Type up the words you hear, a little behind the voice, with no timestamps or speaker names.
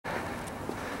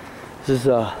This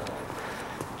is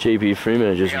JP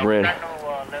Freeman. I just ran. Got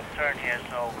no left turn here,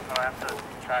 so I'll have to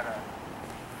try to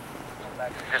come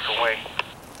back a different way.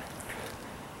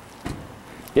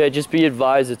 Yeah, just be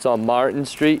advised it's on Martin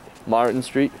Street. Martin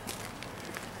Street.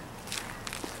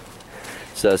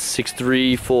 It's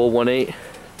 63418. Okay,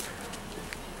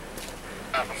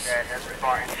 that's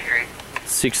Martin Street.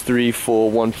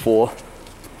 63414.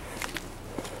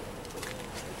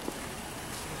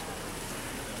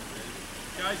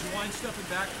 Guys, you wind stepping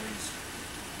back, please.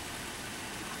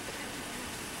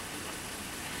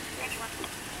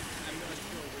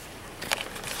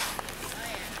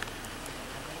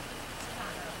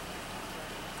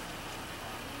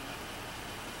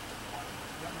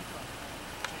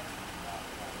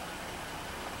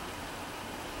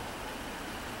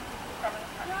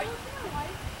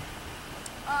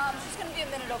 It's just gonna be a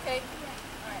minute, okay? Yeah.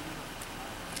 Alright.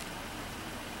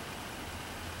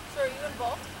 Sir, are you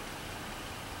involved?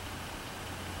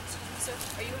 Excuse me, sir.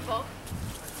 Are you involved?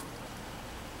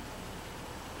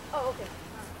 Oh, okay.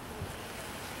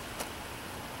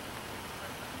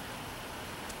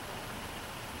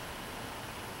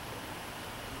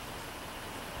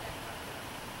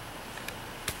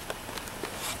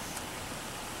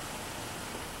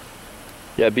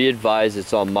 Yeah, be advised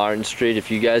it's on Martin Street.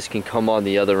 If you guys can come on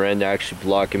the other end, actually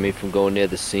blocking me from going near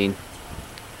the scene.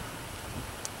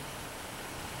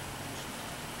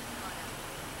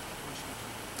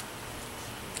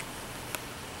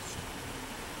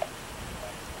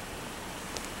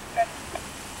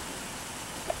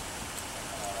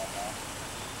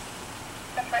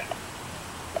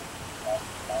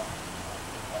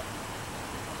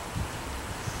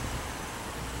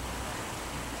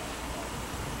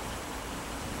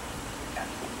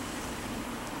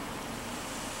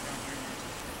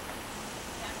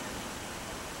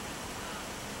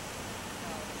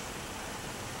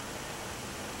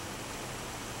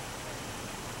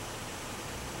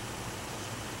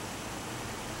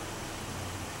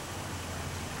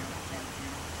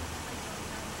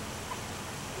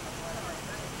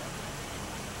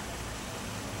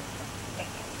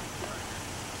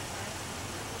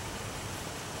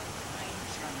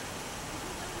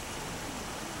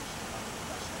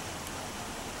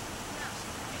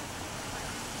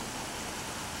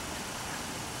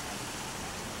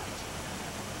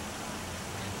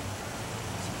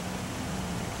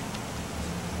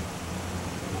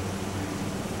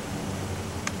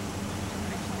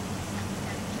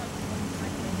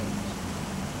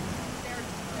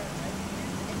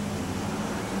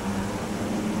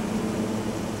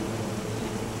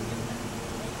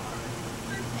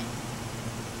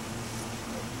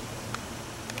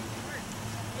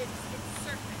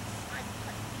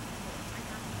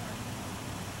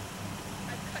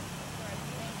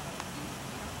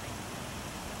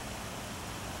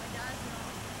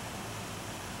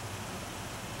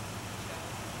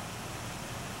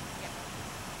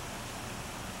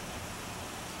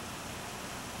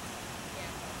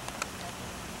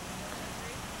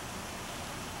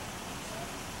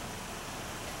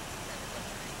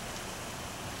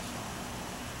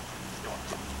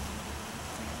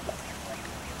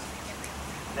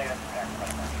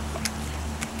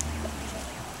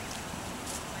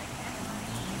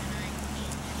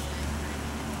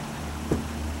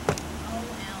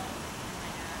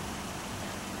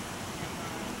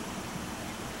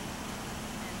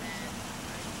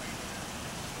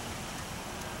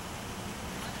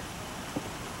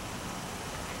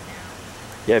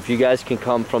 Yeah, if you guys can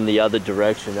come from the other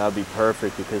direction, that would be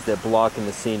perfect because they're blocking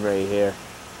the scene right here.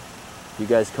 If you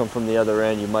guys come from the other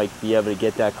end, you might be able to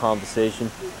get that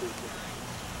conversation.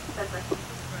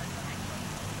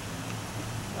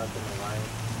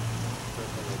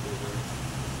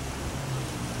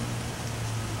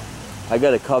 I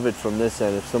got it covered from this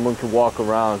end. If someone could walk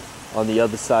around on the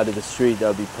other side of the street, that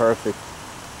would be perfect.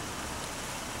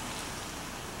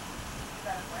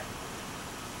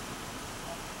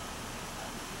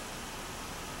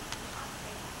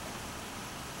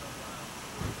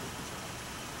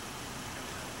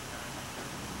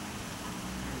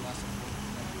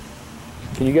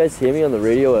 Can you guys hear me on the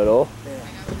radio at all? Yeah.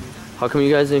 How come you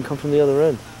guys didn't come from the other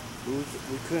end? We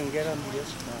couldn't get on this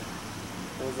side.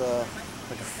 There was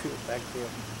like a field back there.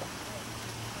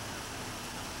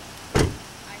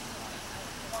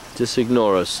 Just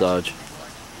ignore us, Sarge.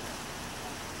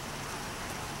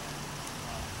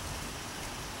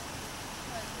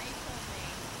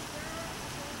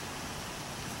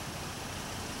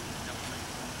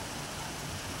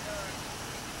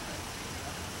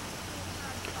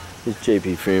 This is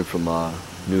JP Freeman from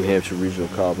New Hampshire Regional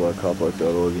CopBlock,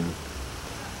 CopBlock.org, and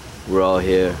we're all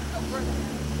here.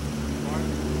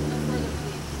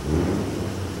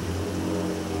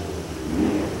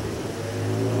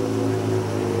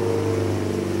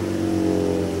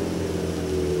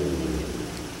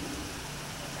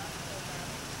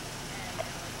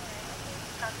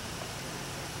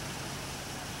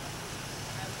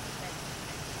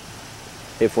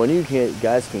 If one of you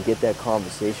guys can get that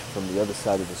conversation from the other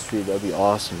side of the street, that'd be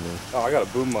awesome, man. Oh, I got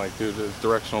a boom mic, dude. It's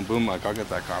directional boom mic. I'll get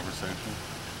that conversation.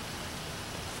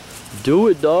 Do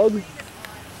it, dog.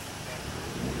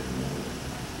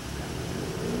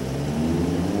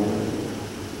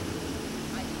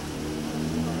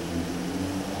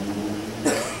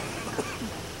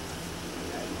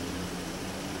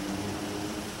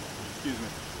 Excuse me.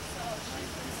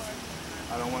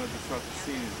 I don't want to disrupt the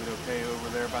scene. Is it okay over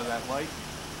there by that light?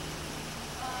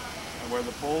 And where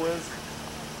the pole is?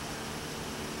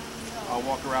 I'll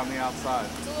walk around the outside.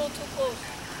 It's a little too close.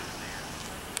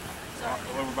 Sorry.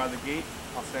 Over by the gate?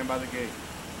 I'll stand by the gate.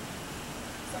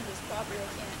 Somebody's property, I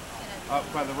can't. Up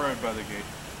by the road by the gate.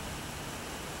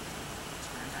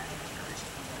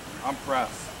 I'm press.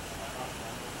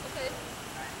 Okay.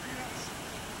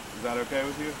 Is that okay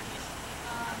with you?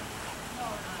 No.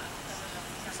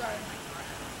 Sorry.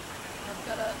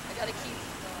 I gotta keep.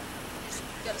 You just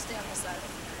gotta stay on this side.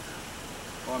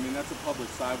 Well, I mean, that's a public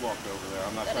sidewalk over there.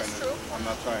 I'm not That trying is to. true. I'm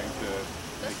not trying to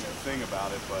That's make a true. thing about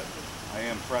it, but I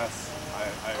am press. I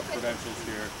have Okay. credentials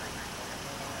here.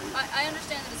 I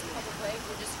understand that it's a public way.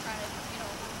 We're just trying to,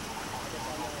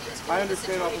 de-escalate I the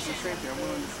understand officer situation. safety. I'm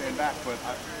willing to stand back, but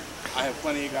I have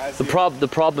plenty of guys The here. the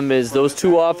problem is those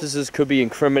two officers could be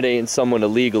incriminating someone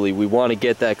illegally. We want to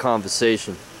get that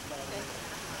conversation.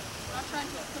 We're not trying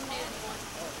to incriminate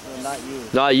anyone. No, not you.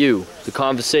 Not you. The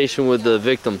conversation with the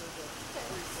victim.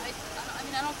 I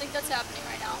mean, I don't think that's happening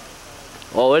right now.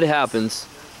 Oh, it happens.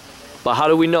 But how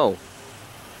do we know?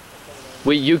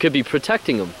 You could be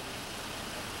protecting them.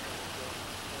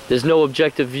 There's no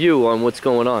objective view on what's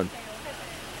going on.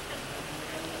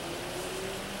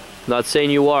 Not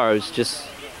saying you are, it's just,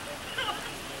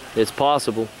 it's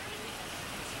possible.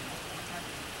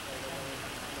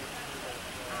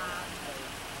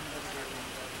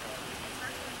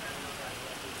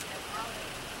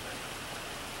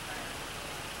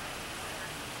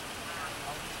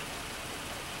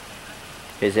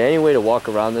 Is there any way to walk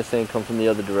around this thing, come from the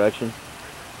other direction?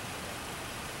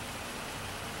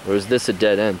 Or is this a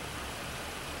dead end?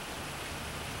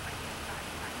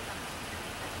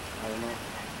 I don't know.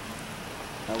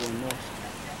 I wouldn't know.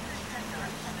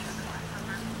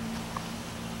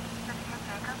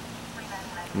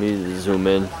 Need to zoom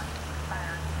in.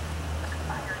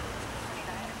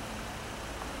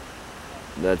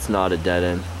 That's not a dead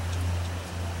end.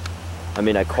 I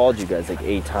mean, I called you guys like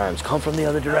 8 times. Come from the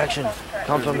other direction.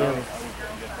 Come from the other.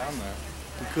 Get down there.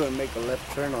 We couldn't make a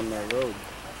left turn on that road.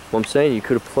 Well, I'm saying you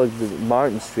could have plugged the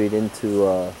Martin Street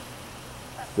into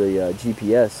the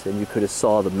GPS, and you could have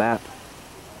saw the map.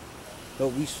 But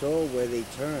we saw where they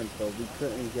turned, but we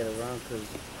couldn't get around because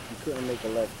we couldn't make a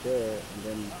left there, and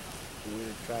then the way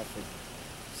the traffic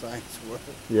signs were.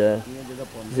 Yeah. We ended up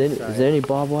on Is this there any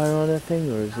barbed wire on that thing,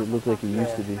 or does it look like it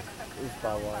used to be? It's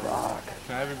barbed wire. Fuck.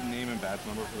 Can I have your name and badge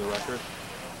number for the record?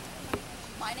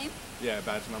 My name? Yeah,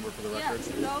 badge number for the Yeah, record.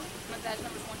 Trudeau. My badge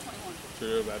number is 121.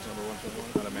 True, badge number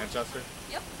 121 out of Manchester.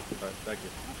 Yep. All right, thank you.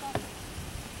 No problem.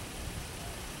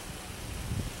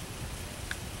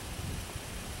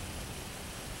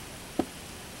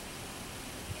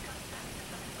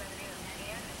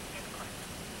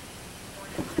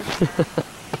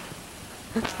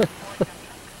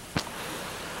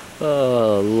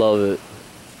 Oh, love it.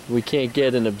 We can't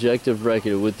get an objective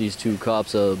record of what these two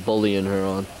cops are bullying her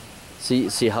on.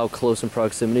 See how close in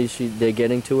proximity they're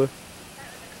getting to her?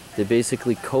 They're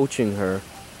basically coaching her.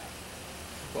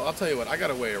 Well, I'll tell you what, I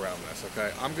got a way around this,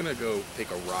 okay? I'm going to go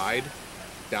take a ride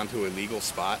down to a legal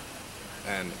spot,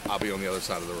 and I'll be on the other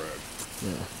side of the road.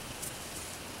 Yeah.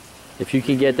 If you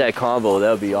can get that combo,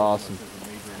 that would be awesome. There's a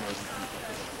major emergency,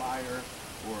 such as a fire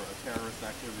or a terrorist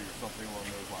activity or something along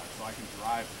those lines, so I can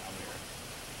drive down there.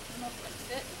 I don't know if it's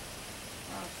gonna fit.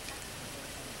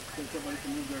 Think somebody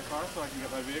can move their car so I can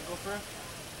get my vehicle through?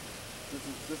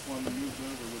 This one moved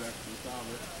over would actually solve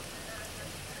it.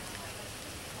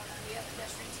 We have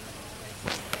pedestrians in the roadway.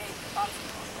 Okay, cops in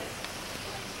the roadway.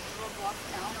 Roadblock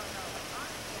now.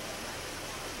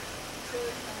 Sure,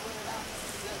 and we're down.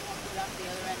 You guys want to go down to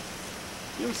the other end?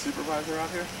 You have a supervisor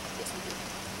out here? Yes, we do.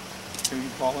 Can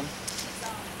you call him?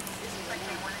 It's busy right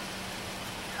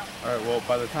now. Alright, well,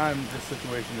 by the time this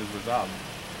situation is resolved,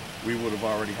 we would have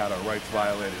already had our rights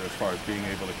violated as far as being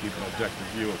able to keep an objective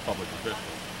view of public officials.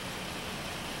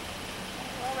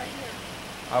 We're all right here.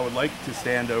 I would like to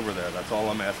stand over there, that's all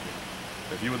I'm asking.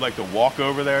 If you would like to walk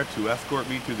over there to escort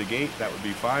me to the gate, that would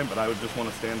be fine, but I would just want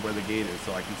to stand where the gate is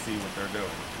so I can see what they're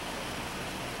doing.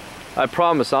 I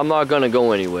promise I'm not gonna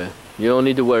go anywhere. You don't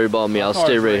need to worry about me. I'll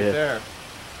stay right here. There. It's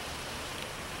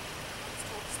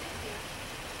told to stay here.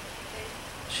 Okay?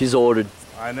 She's ordered.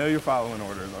 I know you're following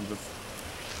orders, I'm just...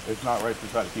 it's not right to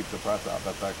try to keep the press out.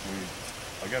 That's actually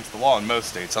against the law in most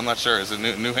states. I'm not sure. Is it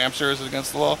New Hampshire? Is it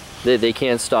against the law? They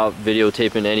can't stop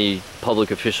videotaping any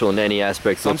public official in any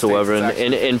aspect Some whatsoever states it's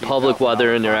in actually public while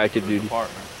they're in their $15,000 active for the duty.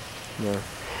 department. Yeah.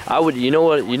 I would, you know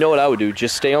what I would do?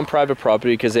 Just stay on private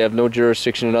property because they have no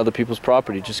jurisdiction in other people's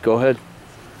property. Just go ahead.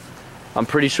 I'm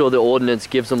pretty sure the ordinance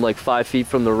gives them like 5 feet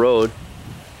from the road.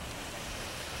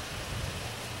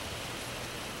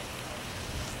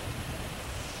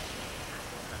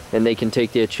 And they can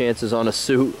take their chances on a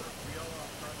suit.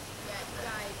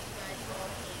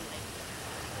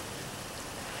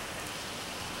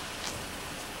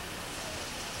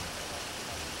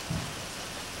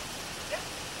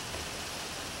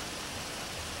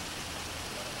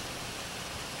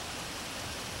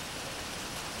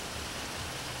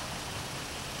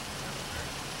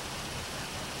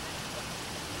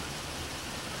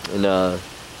 And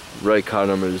right car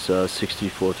number is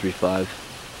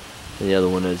 6435, and the other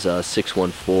one is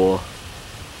 614.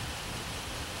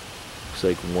 Looks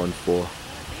like 14.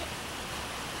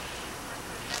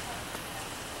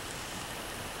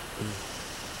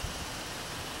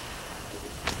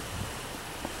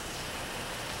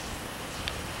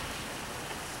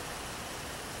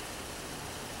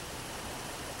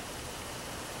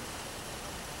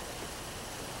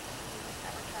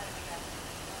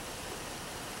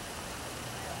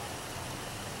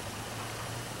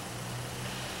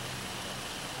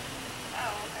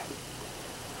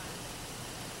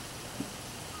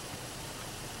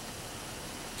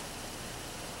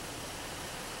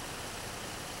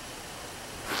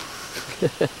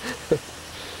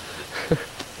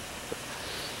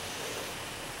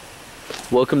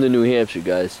 Welcome to New Hampshire,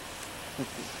 guys.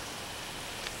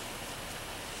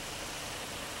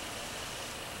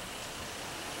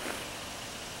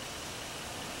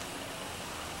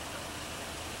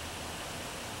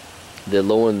 They're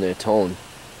lowering their tone.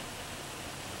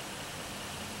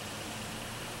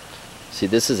 See,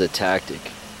 this is a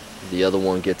tactic. The other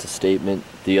one gets a statement,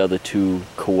 the other two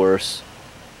coerce,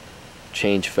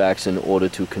 change facts in order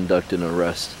to conduct an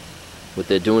arrest. What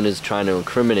they're doing is trying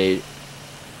to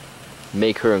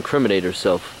make her incriminate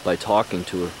herself by talking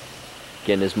to her,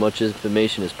 getting as much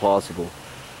information as possible.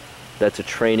 That's a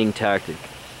training tactic.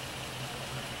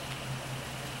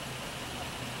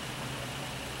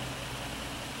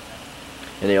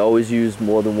 And they always use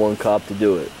more than one cop to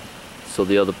do it, so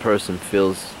the other person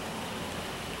feels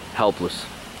helpless.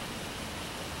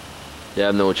 They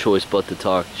have no choice but to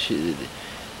talk. She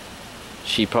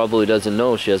probably doesn't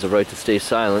know she has a right to stay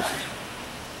silent.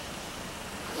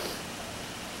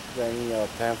 Got any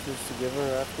pamphlets to give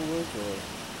her afterwards, or?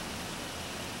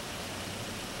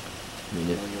 I mean,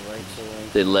 Or your rights or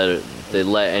anything? they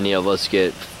let any of us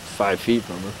get 5 feet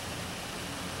from her.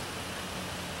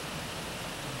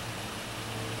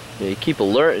 Yeah, you keep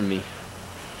alerting me.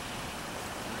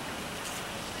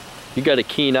 You got a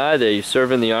keen eye there. You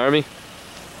serve in the Army?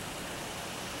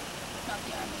 Not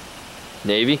the Army.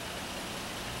 Navy?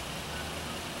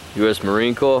 U.S.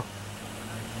 Marine Corps?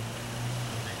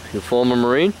 You a former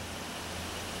Marine?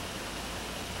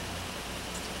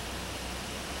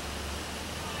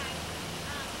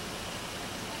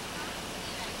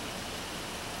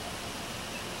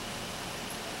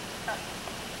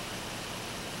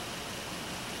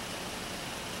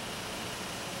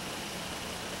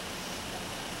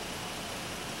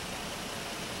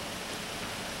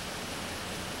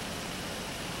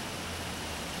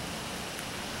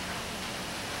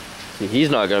 See,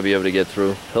 he's not going to be able to get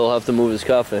through. He'll have to move his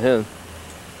car for him.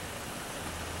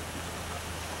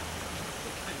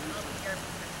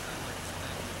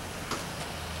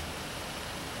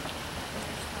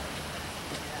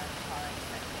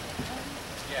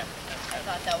 I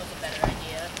thought that was a better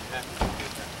idea.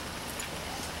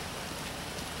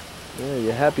 Yeah,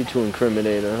 you're happy to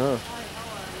incriminate her, huh?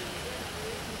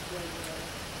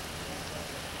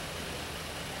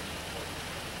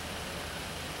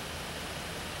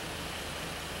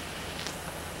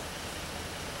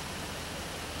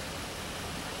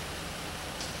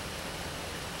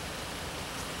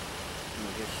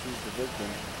 I guess she's the victim.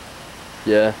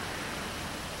 Yeah,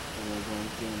 And we're going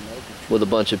to medical treatment. with a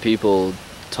bunch of people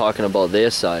talking about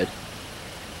their side.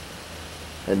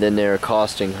 And then they're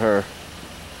accosting her.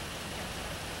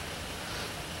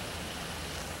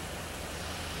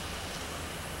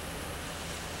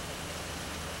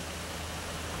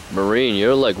 Marine,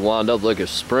 you're like wound up like a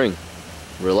spring.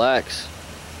 Relax.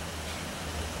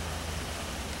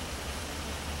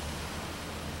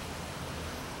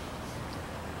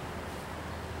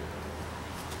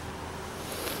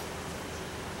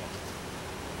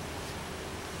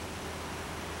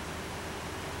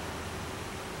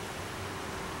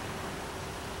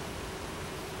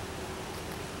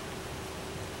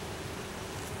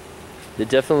 They're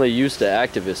definitely used to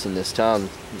activists in this town.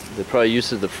 They're probably used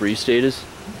to the free staters.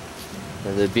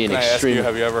 And they're being Can I ask extreme. you,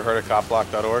 have you ever heard of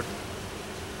CopBlock.org?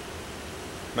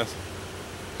 Miss?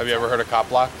 Have you ever heard of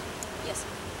CopBlock? Yes.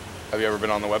 Have you ever been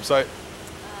on the website?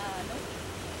 No.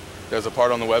 There's a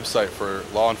part on the website for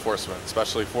law enforcement,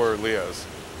 especially for Leos.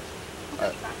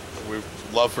 We'd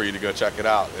love for you to go check it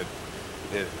out.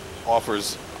 It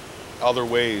offers other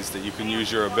ways that you can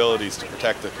use your abilities to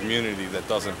protect a community that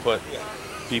doesn't put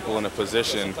people in a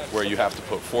position where you have to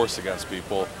put force against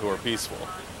people who are peaceful.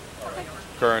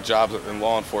 Current jobs in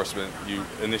law enforcement, you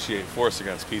initiate force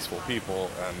against peaceful people,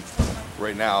 and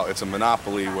right now it's a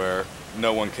monopoly where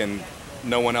no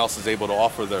one else is able to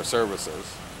offer their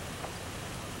services.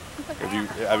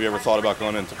 Have you ever thought about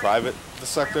going into private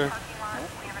sector?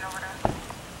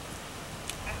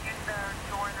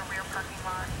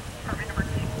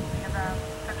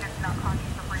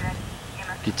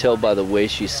 You can tell by the way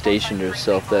she stationed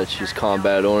herself that she's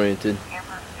combat oriented.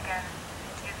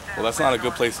 Well, that's not a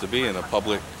good place to be in a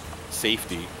public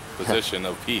safety position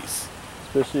of peace.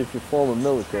 Especially if you're former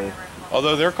military.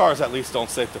 Although their cars at least don't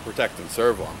say to protect and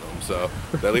serve on them, so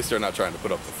at least they're not trying to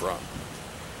put up the front.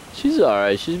 She's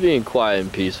alright, she's being quiet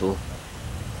and peaceful.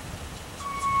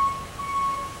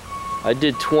 I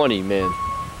did 20, man.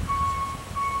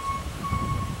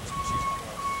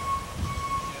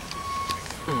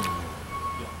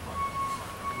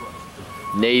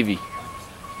 Navy.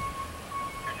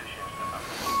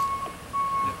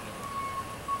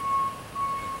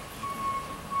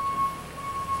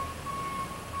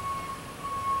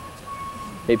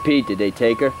 Hey Pete, did they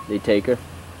take her? They take her?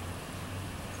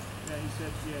 Yeah, he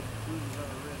said she had bruises on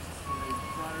her wrists, and they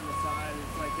brought her aside.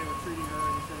 It's like they were treating her,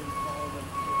 and he said he followed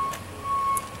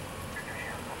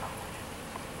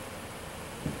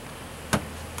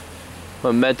them.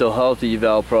 A mental health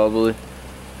eval, probably.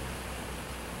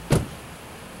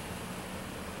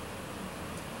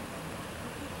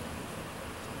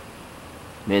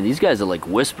 Man, these guys are like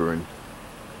whispering.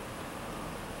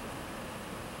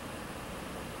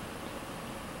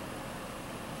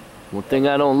 One thing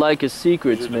I don't like is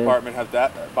secrets, Does your man. department have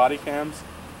that body cams?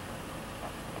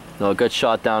 No, it got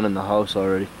shot down in the house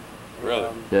already. Really?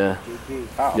 Yeah. GP.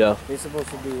 How? Yeah. They're supposed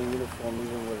to be in uniform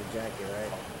even with a jacket,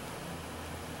 right?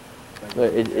 Like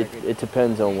But with a it jacket. it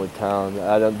depends on what town.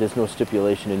 There's no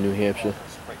stipulation in New Hampshire.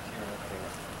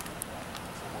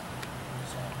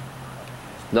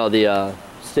 No, the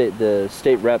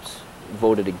state reps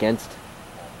voted against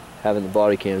having the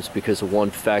body cams because of one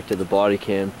fact of the body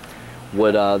cam.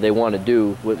 What they want to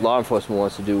do, what law enforcement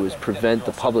wants to do, is prevent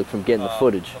the public from getting the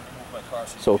footage.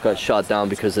 So it got shot down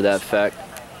because of that fact.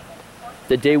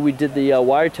 The day we did the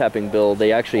wiretapping bill,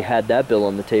 they actually had that bill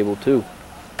on the table too,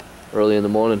 early in the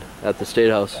morning at the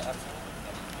State House.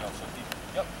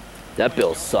 That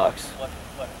bill sucks.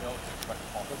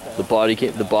 The body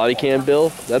cam bill,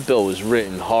 that bill was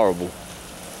written horrible.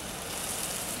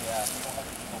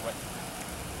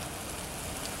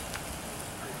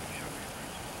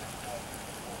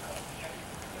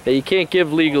 Hey, you can't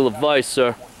give legal advice,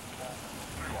 sir.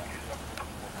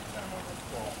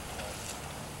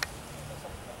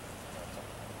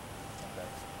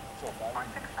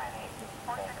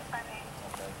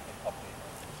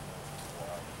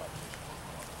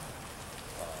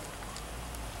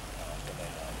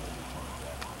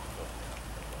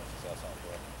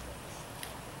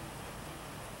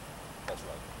 That's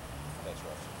right.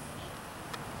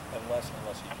 Unless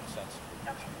he consents to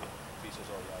it. If he says,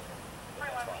 oh yeah, then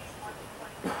that's fine.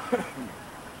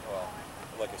 Well,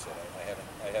 like I said, I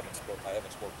haven't spoke to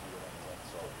you or anything,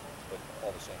 so, but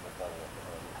all the same, we'll follow up with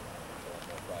her. So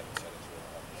in the private settings,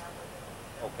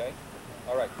 okay?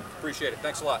 All right, appreciate it.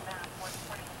 Thanks a lot.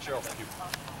 Cheryl, thank you.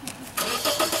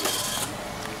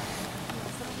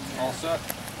 All set.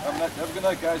 Have a good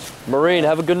night, guys. Marine,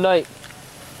 have a good night.